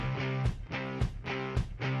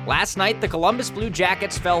Last night, the Columbus Blue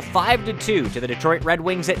Jackets fell 5-2 to the Detroit Red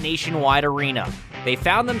Wings at Nationwide Arena. They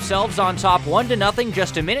found themselves on top 1-0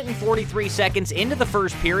 just a minute and 43 seconds into the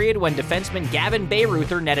first period when defenseman Gavin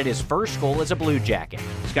Bayreuther netted his first goal as a Blue Jacket.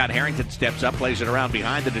 Scott Harrington steps up, plays it around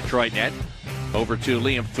behind the Detroit net. Over to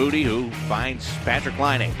Liam Foudy, who finds Patrick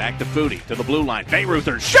Laine. Back to Foudy, to the blue line.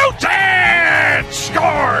 Bayreuther shoots and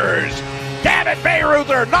scores! Gavin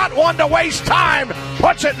Bayreuther, not one to waste time,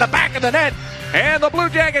 puts it in the back of the net. And the Blue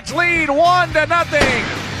Jackets lead 1-0.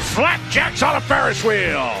 Flapjacks on a Ferris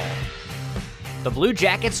wheel. The Blue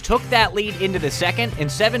Jackets took that lead into the second, and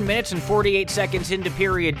 7 minutes and 48 seconds into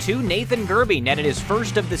period 2, Nathan Gerbe netted his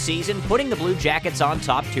first of the season, putting the Blue Jackets on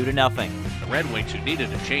top 2-0. The Red Wings, who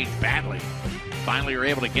needed a change badly, finally are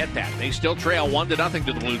able to get that. They still trail 1-0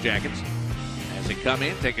 to the Blue Jackets. As they come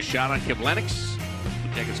in, take a shot on Kim Lennox.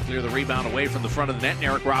 Blue Jackets clear the rebound away from the front of the net, and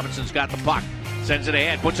Eric Robinson's got the puck. Sends it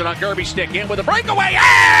ahead, puts it on Gerbe's stick, in with a breakaway,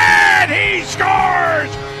 and he scores!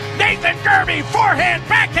 Nathan Gerbe, forehand,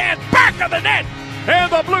 backhand, back of the net,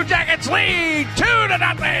 and the Blue Jackets lead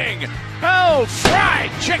 2-0. Oh, fried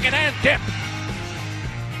chicken and dip.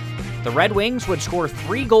 The Red Wings would score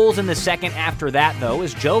 3 goals in the second after that, though,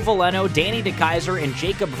 as Joe Veleno, Danny DeKeyser, and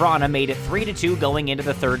Jacob Vrana made it 3-2 going into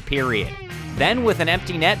the third period. Then, with an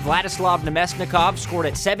empty net, Vladislav Nemesnikov scored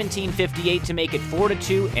at 17:58 to make it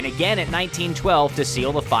 4-2, and again at 19:12 to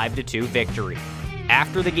seal the 5-2 victory.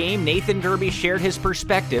 After the game, Nathan Gerbe shared his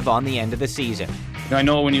perspective on the end of the season. I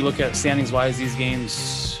know when you look at standings-wise, these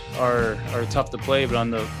games are tough to play, but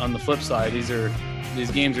on the flip side,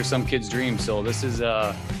 these games are some kid's dreams. So this is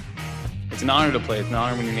it's an honor to play. It's an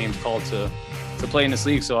honor when your name's called to play in this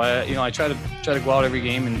league. So I try to go out every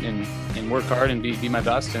game and work hard and be my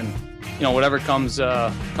best, and whatever comes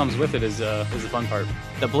with it is the fun part.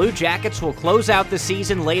 The Blue Jackets will close out the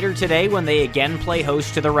season later today when they again play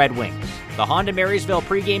host to the Red Wings. The Honda Marysville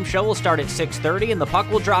pregame show will start at 6:30, and the puck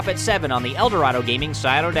will drop at 7 on the Eldorado Gaming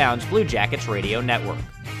Scioto Downs Blue Jackets radio network.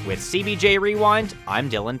 With CBJ Rewind,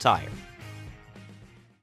 I'm Dylan Tyre.